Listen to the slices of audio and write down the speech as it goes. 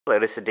Hello,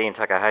 this is Dean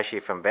Takahashi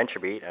from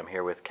VentureBeat. I'm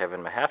here with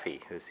Kevin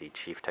Mahaffey, who's the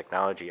Chief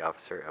Technology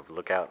Officer of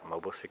Lookout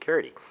Mobile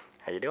Security.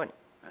 How you doing?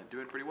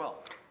 Doing pretty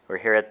well. We're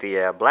here at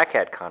the Black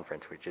Hat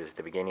Conference, which is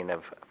the beginning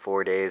of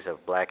 4 days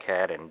of Black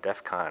Hat and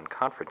DEF CON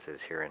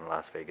conferences here in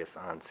Las Vegas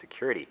on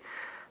security.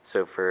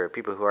 So for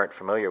people who aren't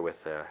familiar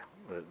with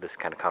this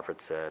kind of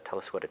conference, tell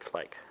us what it's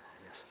like.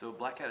 So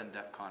Black Hat and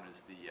DEF CON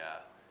is the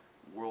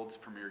world's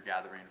premier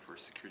gathering for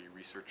security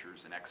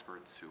researchers and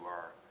experts who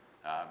are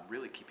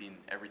really keeping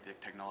everything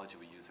technology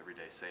we use every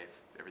day safe,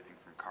 everything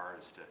from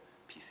cars to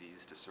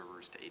PCs to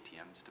servers to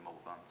ATMs to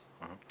mobile phones.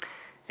 Mm-hmm.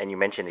 And you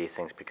mention these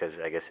things because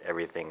I guess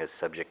everything is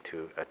subject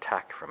to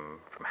attack from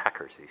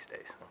hackers these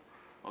days.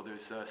 Well,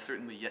 there's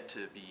certainly yet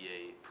to be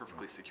a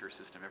perfectly secure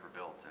system ever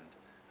built, and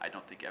I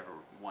don't think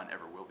one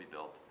ever will be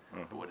built.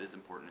 Mm-hmm. But what is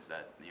important is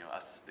that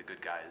us, the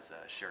good guys,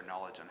 share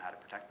knowledge on how to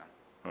protect them.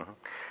 Mm-hmm.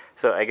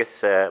 So I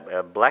guess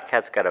Black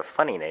Hat's got a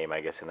funny name, I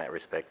guess, in that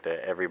respect.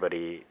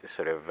 Everybody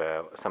sort of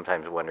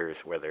sometimes wonders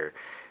whether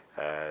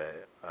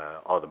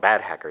all the bad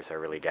hackers are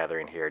really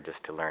gathering here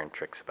just to learn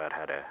tricks about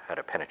how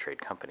to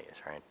penetrate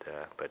companies, right?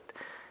 But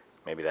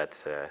maybe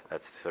that's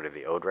sort of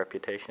the old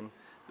reputation.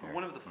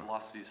 One of the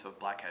philosophies of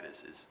Black Hat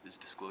is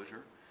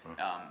disclosure.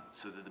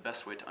 So that the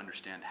best way to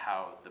understand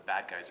how the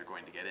bad guys are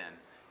going to get in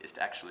is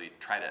to actually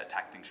try to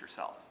attack things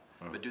yourself,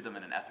 but do them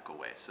in an ethical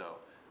way. So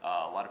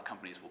a lot of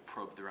companies will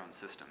probe their own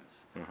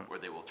systems, or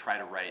they will try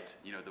to write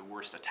the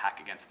worst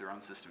attack against their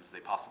own systems they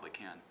possibly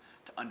can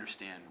to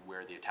understand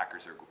where the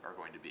attackers are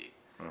going to be.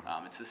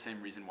 It's the same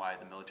reason why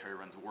the military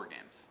runs war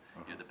games.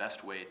 The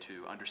best way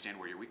to understand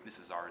where your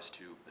weaknesses are is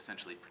to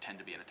essentially pretend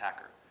to be an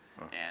attacker.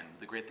 And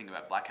the great thing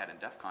about Black Hat and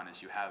DEF CON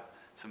is you have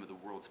some of the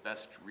world's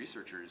best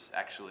researchers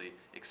actually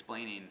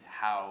explaining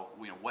how,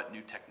 what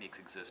new techniques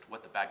exist,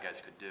 what the bad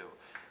guys could do.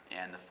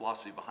 And the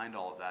philosophy behind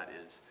all of that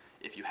is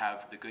if you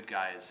have the good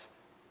guys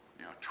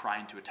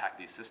trying to attack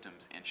these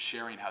systems and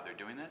sharing how they're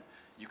doing it,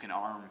 you can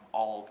arm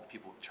all of the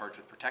people charged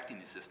with protecting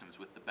these systems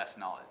with the best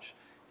knowledge.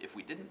 If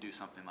we didn't do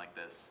something like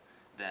this,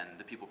 then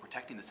the people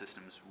protecting the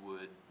systems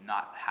would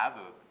not have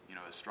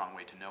a strong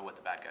way to know what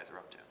the bad guys are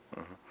up to.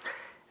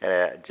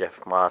 Jeff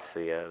Moss,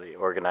 the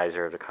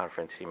organizer of the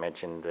conference, he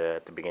mentioned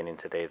at the beginning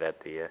today that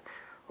the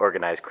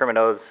organized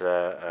criminals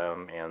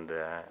and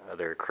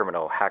other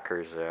criminal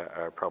hackers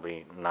are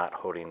probably not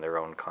holding their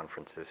own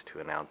conferences to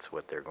announce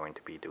what they're going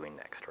to be doing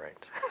next, right?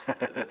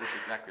 That's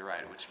exactly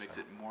right, which makes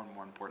it more and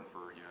more important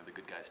for the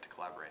good guys to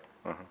collaborate.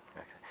 Okay.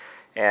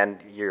 And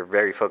you're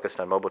very focused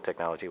on mobile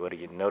technology. What do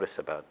you notice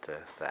about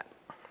that?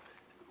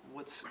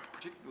 What's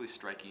particularly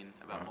striking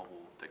about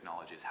mobile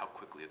technology is how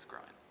quickly it's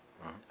growing.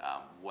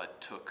 What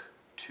took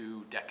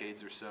 2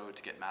 decades or so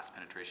to get mass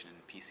penetration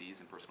in PCs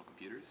and personal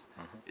computers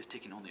is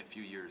taking only a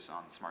few years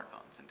on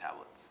smartphones and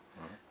tablets.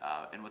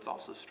 And what's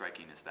also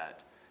striking is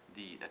that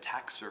the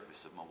attack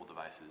surface of mobile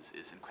devices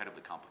is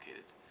incredibly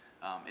complicated.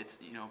 It's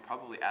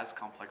probably as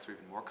complex or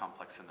even more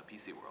complex than the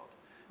PC world,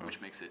 which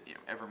makes it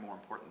ever more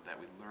important that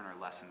we learn our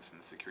lessons from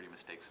the security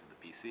mistakes of the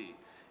PC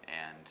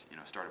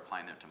and start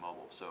applying them to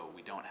mobile. So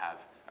we don't have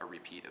a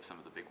repeat of some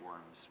of the big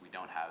worms. We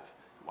don't have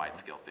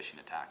wide-scale phishing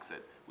attacks,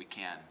 that we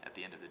can, at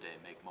the end of the day,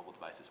 make mobile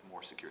devices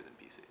more secure than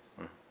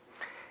PCs.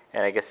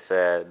 And I guess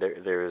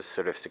there's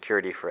sort of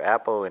security for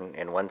Apple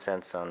in one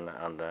sense on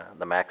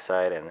the Mac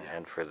side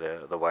and for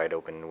the wide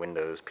open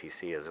Windows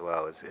PC as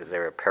well. Is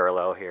there a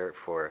parallel here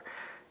for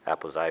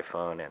Apple's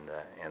iPhone and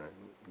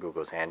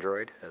Google's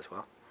Android as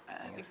well?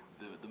 I think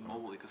the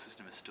mobile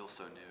ecosystem is still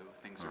so new.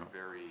 Things are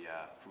very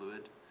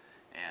fluid,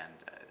 and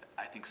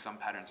I think some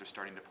patterns are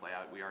starting to play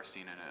out. We are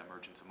seeing an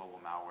emergence of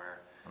mobile malware,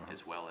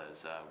 as well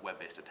as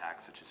web-based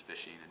attacks such as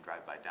phishing and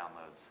drive-by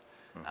downloads.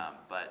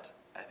 But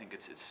I think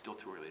it's still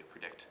too early to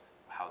predict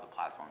how the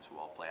platforms will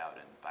all play out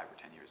in 5 or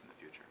 10 years in the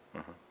future.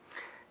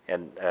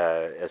 And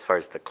as far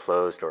as the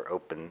closed or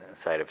open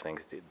side of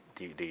things,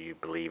 do you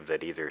believe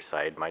that either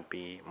side might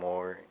be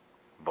more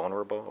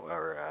vulnerable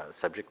or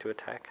subject to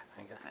attack,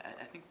 I guess?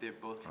 I think they're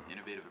both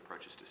innovative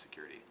approaches to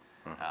security.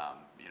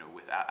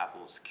 With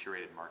Apple's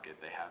curated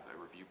market, they have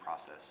a review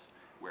process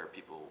where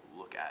people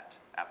look at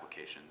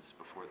applications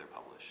before they're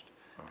published.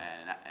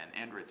 And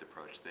Android's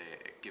approach,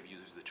 they give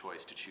users the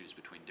choice to choose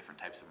between different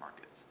types of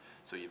markets.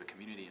 So you have a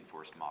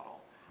community-enforced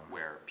model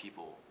where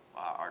people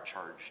are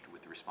charged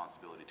with the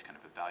responsibility to kind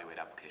of evaluate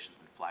applications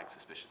and flag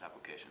suspicious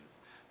applications.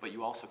 But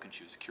you also can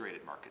choose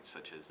curated markets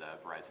such as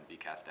Verizon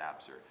Bcast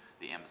apps or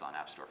the Amazon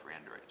App Store for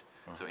Android.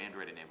 So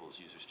Android enables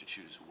users to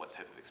choose what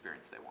type of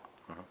experience they want.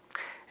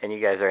 And you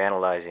guys are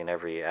analyzing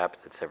every app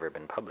that's ever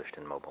been published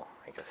in mobile,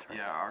 I guess, right?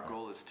 Yeah, our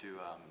goal is to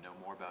know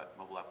more about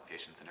mobile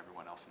applications than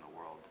everyone else in the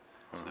world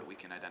so that we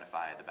can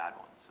identify the bad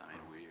ones. I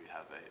mean, we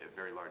have a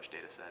very large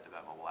data set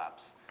about mobile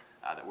apps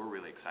that we're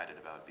really excited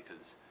about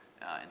because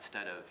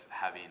instead of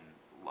having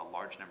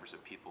large numbers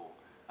of people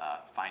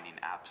finding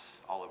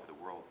apps all over the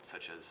world,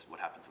 such as what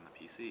happens on the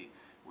PC,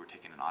 we're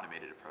taking an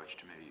automated approach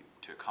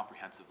to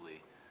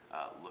comprehensively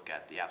look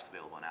at the apps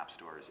available in app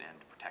stores and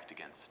protect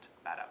against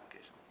bad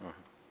applications.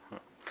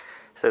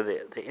 So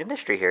the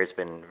industry here has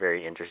been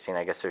very interesting.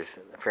 I guess there's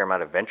a fair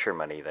amount of venture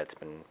money that's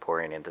been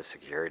pouring into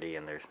security,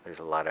 and there's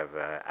a lot of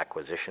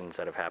acquisitions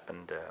that have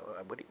happened.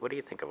 What do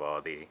you think of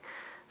all the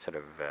sort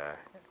of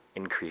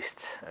increased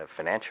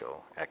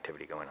financial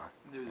activity going on?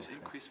 There's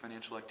increased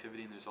financial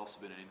activity, and there's also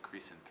been an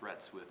increase in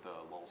threats with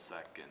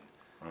LulzSec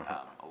and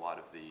a lot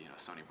of the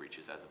Sony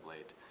breaches as of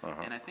late.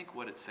 And I think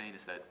what it's saying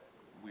is that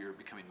we're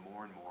becoming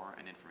more and more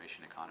an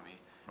information economy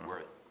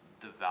where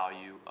the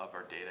value of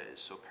our data is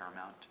so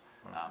paramount.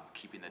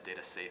 Keeping the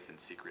data safe and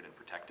secret and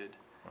protected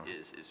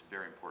is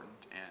very important,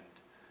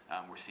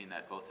 and we're seeing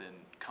that both in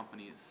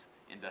companies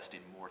investing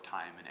more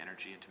time and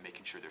energy into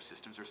making sure their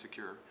systems are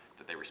secure,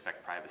 that they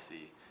respect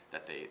privacy,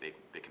 that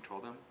they control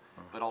them,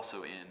 but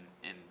also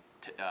in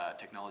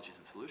technologies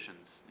and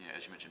solutions,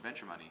 as you mentioned,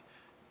 venture money,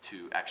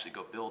 to actually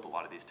go build a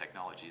lot of these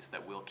technologies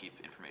that will keep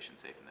information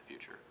safe in the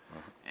future.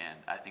 And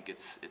I think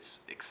it's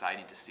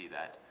exciting to see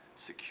that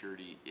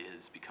security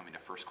is becoming a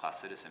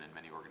first-class citizen in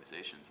many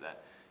organizations,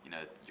 that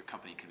your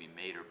company can be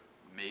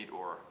made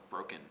or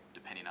broken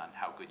depending on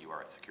how good you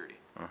are at security.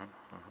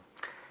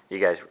 You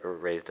guys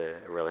raised a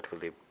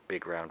relatively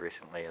big round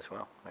recently as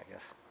well, I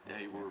guess.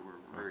 Yeah, we're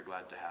very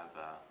glad to have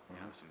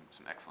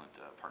some excellent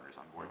partners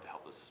on board to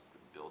help us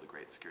build a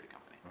great security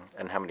company.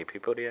 And how many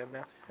people do you have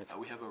now?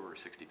 We have over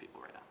 60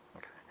 people right now.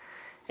 Okay.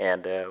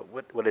 And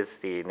what is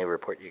the new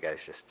report you guys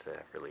just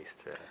released?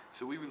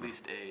 So we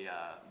released a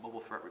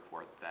mobile threat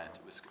report that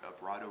was a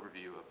broad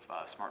overview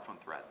of smartphone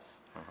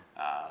threats,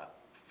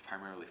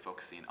 primarily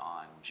focusing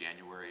on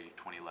January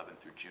 2011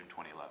 through June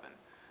 2011,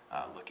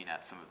 looking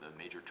at some of the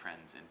major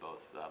trends in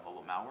both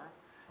mobile malware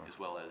as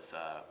well as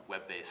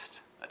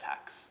web-based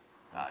attacks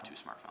to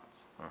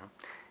smartphones.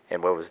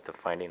 And what was the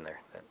finding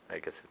there? I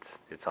guess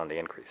it's on the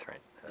increase,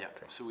 right? Yeah,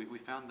 so we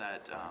found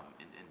that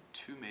in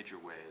two major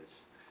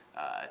ways,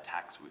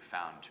 attacks we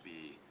found to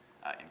be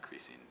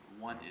increasing.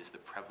 One is the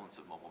prevalence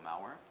of mobile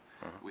malware.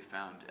 We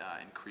found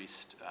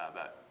increased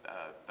about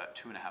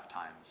 2.5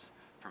 times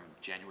from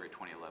January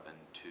 2011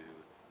 to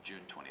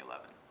June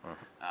 2011.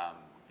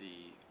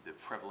 The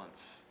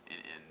prevalence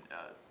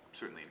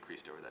certainly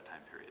increased over that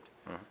time period.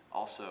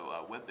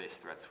 Also,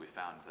 web-based threats, we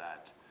found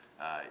that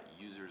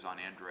users on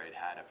Android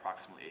had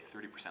approximately a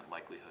 30%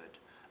 likelihood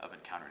of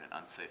encountering an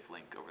unsafe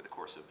link over the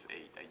course of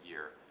a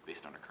year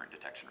based on our current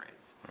detection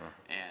rates.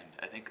 And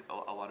I think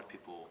a lot of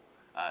people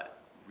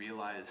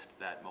realized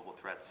that mobile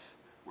threats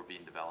were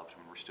being developed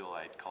when we're still,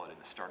 I'd call it, in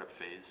the startup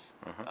phase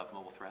of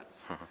mobile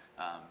threats.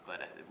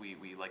 But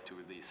we like to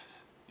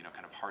release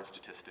kind of hard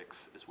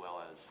statistics as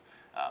well as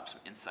some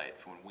insight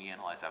from when we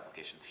analyze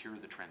applications. Here are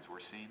the trends we're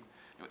seeing.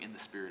 In the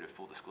spirit of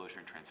full disclosure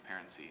and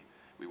transparency,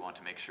 we want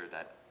to make sure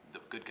that the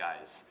good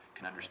guys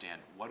can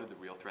understand what are the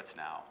real threats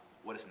now,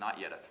 what is not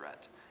yet a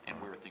threat, and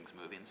where are things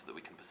moving, so that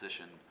we can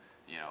position,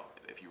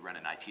 if you run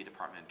an IT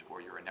department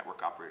or you're a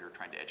network operator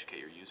trying to educate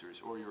your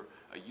users, or you're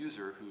a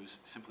user who's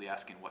simply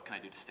asking, what can I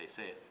do to stay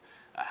safe?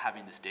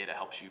 Having this data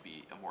helps you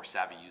be a more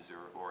savvy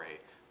user or a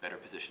better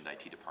positioned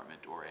IT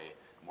department or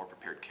a more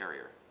prepared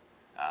carrier,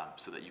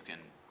 so that you can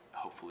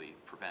hopefully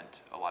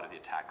prevent a lot of the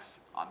attacks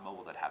on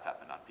mobile that have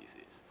happened on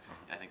PCs.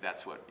 And I think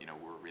that's what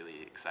we're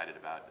really excited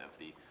about, of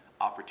the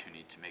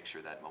opportunity to make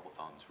sure that mobile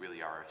phones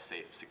really are a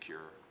safe,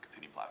 secure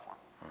computing platform.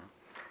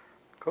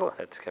 Cool.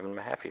 That's Kevin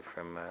Mahaffey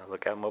from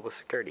Lookout Mobile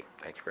Security.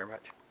 Thank you very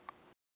much.